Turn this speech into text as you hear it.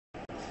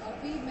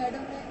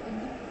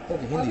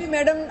अभी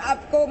मैडम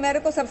आपको मेरे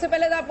को सबसे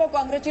पहले तो आपको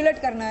कॉन्ग्रेचुलेट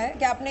करना है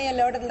कि आपने ये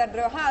लड़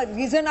रहे हो। हाँ,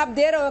 रीजन आप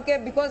दे रहे हो कि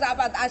बिकॉज आप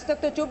आज तक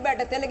तो चुप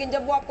बैठे थे, लेकिन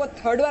जब वो आपको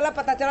थर्ड वाला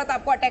पता चला तो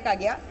आपको अटैक आ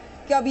गया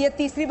कि अब ये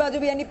तीसरी बाजू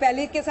भी, यानी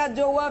पहली के साथ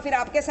जो हुआ, फिर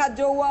आपके साथ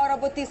जो हुआ, और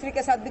अब वो तीसरी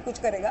के साथ भी कुछ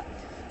करेगा।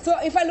 So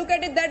if I look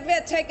at it that way,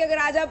 अच्छा है कि अगर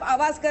आज आप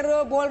आवाज कर रहे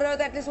हो, बोल रहे हो,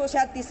 तो एटलीस्ट वो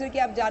शायद तीसरे की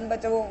आप जान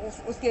बचाओ,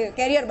 उसके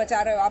कैरियर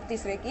बचा रहे हो आप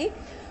तीसरे की।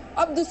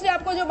 अब दूसरी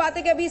आपको जो बात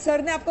है कि अभी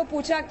सर ने आपको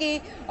पूछा कि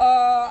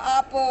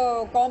आप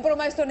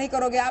कॉम्प्रोमाइज तो नहीं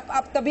करोगे,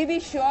 आप तभी भी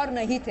श्योर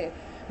नहीं थे।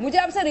 मुझे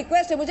आपसे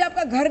रिक्वेस्ट है, मुझे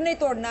आपका घर नहीं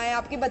तोड़ना है,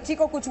 आपकी बच्ची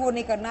को कुछ वो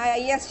नहीं करना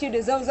है। Yes, she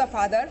deserves a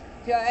father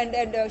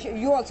and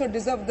you also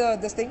deserve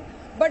this thing,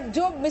 but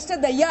जो मिस्टर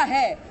दैया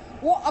है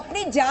वो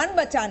अपनी जान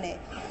बचाने,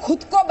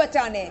 खुद को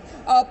बचाने,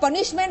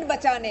 पनिशमेंट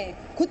बचाने,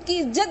 खुद की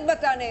इज्जत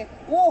बचाने,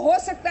 वो हो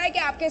सकता है कि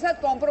आपके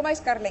साथ कॉम्प्रोमाइज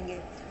कर लेंगे।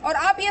 और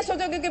आप ये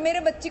सोचोगे कि मेरे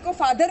बच्ची को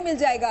फादर मिल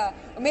जाएगा,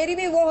 मेरी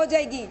भी वो हो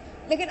जाएगी,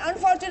 लेकिन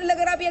अनफॉर्चुनेटली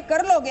अगर आप ये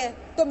कर लोगे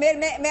तो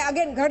मैं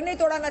अगेन घर नहीं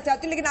तोड़ना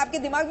चाहती हूँ, लेकिन आपके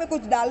दिमाग में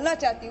कुछ डालना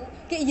चाहती हूँ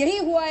कि यही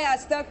हुआ है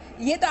आज तक।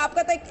 ये तो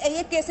आपका था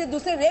एक केसेस,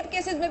 दूसरे रेप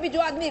केसेस में भी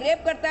जो आदमी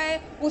रेप करता है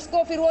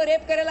उसको फिर वो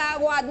रेप करेगा,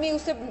 वो आदमी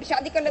उससे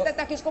शादी कर लेता है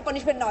ताकि उसको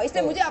पनिशमेंट ना हो।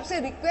 इसलिए मुझे आपसे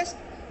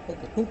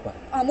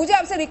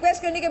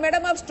रिक्वेस्ट करनी कि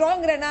मैडम आप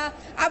स्ट्रांग रहना।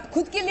 आप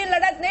खुद के लिए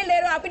लड़त नहीं ले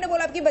रहे हो, आप ही ने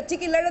बोला आपकी बच्ची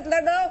की लड़त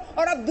लड़ रहे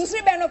हो और आप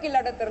दूसरी बहनों की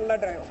लड़त लड़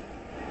रहे हो।